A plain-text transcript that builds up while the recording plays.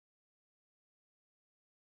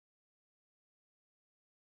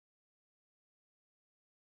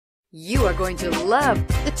You are going to love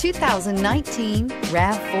the 2019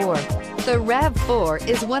 RAV4. The RAV4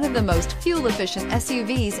 is one of the most fuel-efficient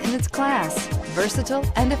SUVs in its class. Versatile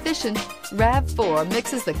and efficient, RAV4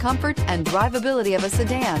 mixes the comfort and drivability of a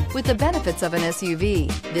sedan with the benefits of an SUV.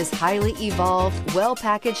 This highly evolved,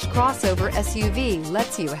 well-packaged crossover SUV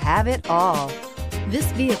lets you have it all. This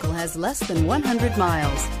vehicle has less than 100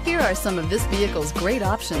 miles. Here are some of this vehicle's great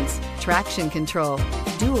options: traction control,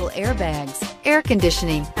 dual airbags, air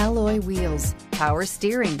conditioning, alloy wheels, power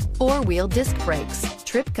steering, four-wheel disc brakes,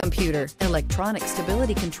 trip computer, electronic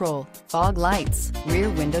stability control, fog lights, rear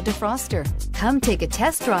window defroster. Come take a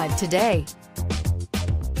test drive today.